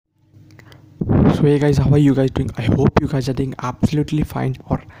So hey guys, how are you guys doing? I hope you guys are doing absolutely fine.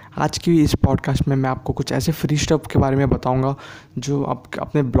 और आज की इस podcast में मैं आपको कुछ ऐसे फ्री स्टफ के बारे में बताऊंगा जो आप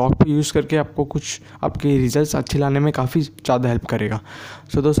अपने ब्लॉग पे यूज़ करके आपको कुछ आपके रिजल्ट्स अच्छे लाने में काफ़ी ज़्यादा हेल्प करेगा।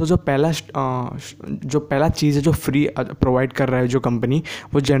 सो दोस्तों, जो पहला चीज़ है जो फ्री प्रोवाइड कर रहा है जो कंपनी,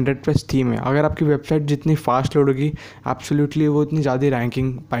 वो जनरेटप्रेस थीम है। अगर आपकी वेबसाइट जितनी फास्ट लोड होगी, एब्सोल्युटली वो उतनी ज़्यादा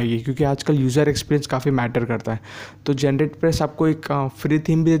रैंकिंग पाएगी, क्योंकि आजकल यूज़र एक्सपीरियंस काफ़ी मैटर करता है। तो जनरेटप्रेस आपको एक फ्री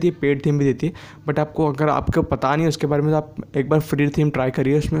थीम भी देती है, पेड थीम भी देती है। बट अगर आपको पता नहीं है उसके बारे में, तो आप एक बार फ्री थीम ट्राई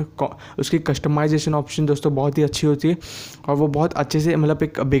करिए। उसमें उसकी कस्टमाइजेशन ऑप्शन दोस्तों बहुत ही अच्छी होती है, और वो बहुत अच्छे से, मतलब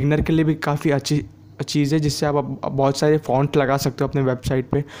एक बिगनर के लिए भी काफ़ी अच्छी चीज़ है, जिससे आप बहुत सारे फॉन्ट लगा सकते हो अपने वेबसाइट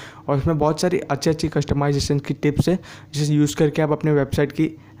पे। और उसमें बहुत सारी अच्छी कस्टमाइजेशन की टिप्स है, जिसे यूज़ करके आप अपने वेबसाइट की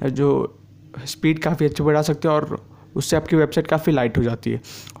जो स्पीड काफ़ी अच्छी बढ़ा सकते हो, और उससे आपकी वेबसाइट काफ़ी लाइट हो जाती है।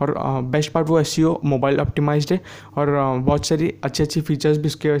 और बेस्ट पार्ट वो एसईओ मोबाइल ऑप्टिमाइज्ड है, और बहुत सारी अच्छी फीचर्स भी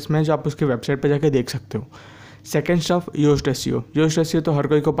इसमें है, जो आप उसके वेबसाइट पे जाके देख सकते हो। सेकेंड स्टफ, योस्ट एसईओ तो हर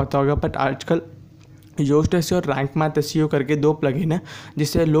कोई को पता होगा, बट आजकल योस्ट एसईओ और रैंक मैथ एसईओ करके दो प्लगइन है,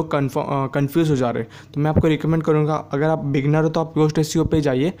 जिससे लोग कन्फ्यूज़ हो जा रहे हैं। तो मैं आपको रिकमेंड करूँगा, अगर आप बिगनर हो तो आप योस्ट एसईओ पे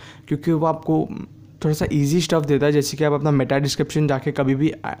जाइए, क्योंकि वो आपको थोड़ा सा इजी स्टफ देता है, जैसे कि आप अपना मेटा डिस्क्रिप्शन जाके कभी भी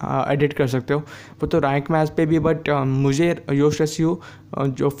एडिट कर सकते हो। वो तो रैंक मैथ पे भी, बट मुझे योस्ट एसईओ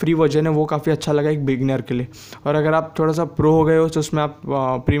जो फ्री वर्जन है वो काफ़ी अच्छा लगा एक बिगनर के लिए। और अगर आप थोड़ा सा प्रो हो गए हो तो उसमें आप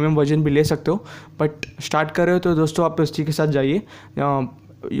प्रीमियम वर्जन भी ले सकते हो, बट स्टार्ट कर रहे हो तो दोस्तों आप उसी के साथ जाइए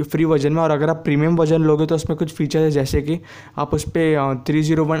फ्री वर्जन में। और अगर आप प्रीमियम वर्जन लोगे तो उसमें कुछ फीचर है, जैसे कि आप उस पर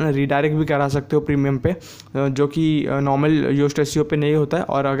 301 रीडायरेक्ट भी करा सकते हो प्रीमियम पे, जो कि नॉर्मल योस्ट एसईओ पे नहीं होता है।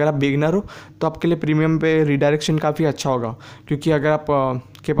 और अगर आप बिगनर हो तो आपके लिए प्रीमियम पे रीडायरेक्शन काफ़ी अच्छा होगा, क्योंकि अगर आप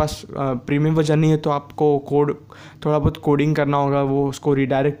के पास प्रीमियम वर्जन नहीं है तो आपको थोड़ा बहुत कोडिंग करना होगा वो उसको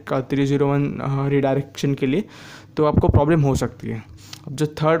रीडायरेक्ट 301 रीडायरेक्शन के लिए, तो आपको प्रॉब्लम हो सकती है। अब जो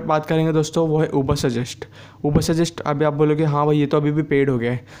थर्ड बात करेंगे दोस्तों, वो है ऊबर सजेस्ट। अभी आप बोलोगे हाँ भाई, ये तो अभी भी पेड हो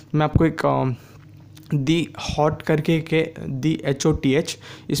गया है। मैं आपको एक दी हॉट करके के DHOTH,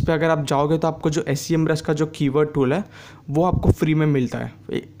 इस पर अगर आप जाओगे तो आपको जो SEMrush का जो कीवर्ड टूल है वो आपको फ्री में मिलता है।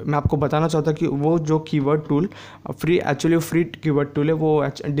 मैं आपको बताना चाहता हूँ कि वो जो keyword tool free keyword tool है। वो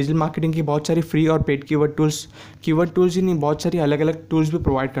डिजिटल मार्केटिंग की बहुत सारी फ्री और पेड कीवर्ड टूल्स ही नहीं, बहुत सारी अलग अलग टूल्स भी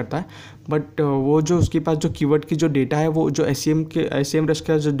प्रोवाइड करता है। बट वो जो उसके पास जो कीवर्ड की जो डेटा है, वो जो SEMrush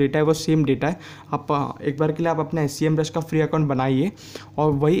का जो डेटा है वो सेम डेटा है। आप एक बार के लिए आप अपना SEMrush का फ्री अकाउंट बनाइए,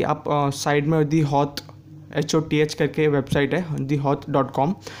 और वही आप साइड में दी HOTH करके वेबसाइट है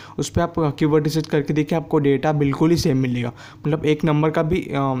thehoth.com, उस पर आप कीवर्ड रिसर्च करके देखिए, आपको डेटा बिल्कुल ही सेम मिलेगा। मतलब एक नंबर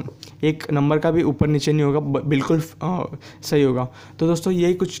का भी ऊपर नीचे नहीं होगा, बिल्कुल सही होगा। तो दोस्तों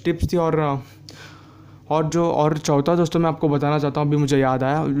यही कुछ टिप्स थी। और चौथा दोस्तों मैं आपको बताना चाहता हूँ, अभी मुझे याद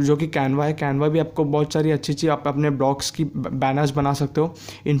आया, जो कि कैनवा भी आपको बहुत सारी अच्छी आप अपने ब्लॉग्स की बैनर्स बना सकते हो,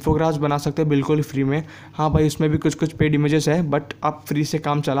 इन्फोग्राफ्स बना सकते हो बिल्कुल ही फ्री में। हाँ भाई, उसमें भी कुछ पेड इमेजेस है, बट आप फ्री से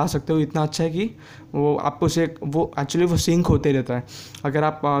काम चला सकते हो। इतना अच्छा है कि वो आपको वो एक्चुअली वो सिंक होते रहता है। अगर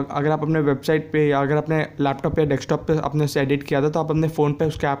आप अपने वेबसाइट पे, या अगर अपने लैपटॉप या डेस्कटॉप पे आपने उसे एडिट किया था, तो आप अपने फ़ोन पे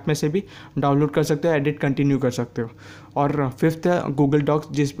उसके ऐप में से भी डाउनलोड कर सकते हो, एडिट कंटिन्यू कर सकते हो। और फिफ्थ है गूगल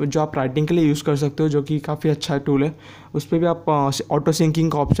डॉक्स, जो आप राइटिंग के लिए यूज़ कर सकते हो, जो कि काफ़ी अच्छा टूल है। उस पर भी आप ऑटो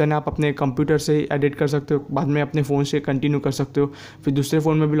सिंकिंग का ऑप्शन है, आप अपने कंप्यूटर से एडिट कर सकते हो, बाद में अपने फ़ोन से कंटिन्यू कर सकते हो, फिर दूसरे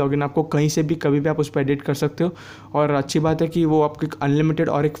फ़ोन में भी लॉगिन, आपको कहीं से भी कभी भी आप उस पर एडिट कर सकते हो। और अच्छी बात है कि वो आपकी अनलिमिटेड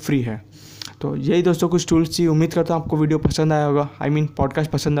और एक फ्री है। तो यही दोस्तों कुछ टूल्स थी। उम्मीद करता हूँ आपको वीडियो पसंद आया होगा,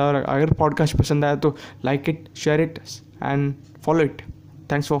 पॉडकास्ट पसंद आया। और अगर पॉडकास्ट पसंद आया तो like it, share it and follow it.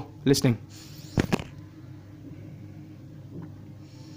 Thanks for listening.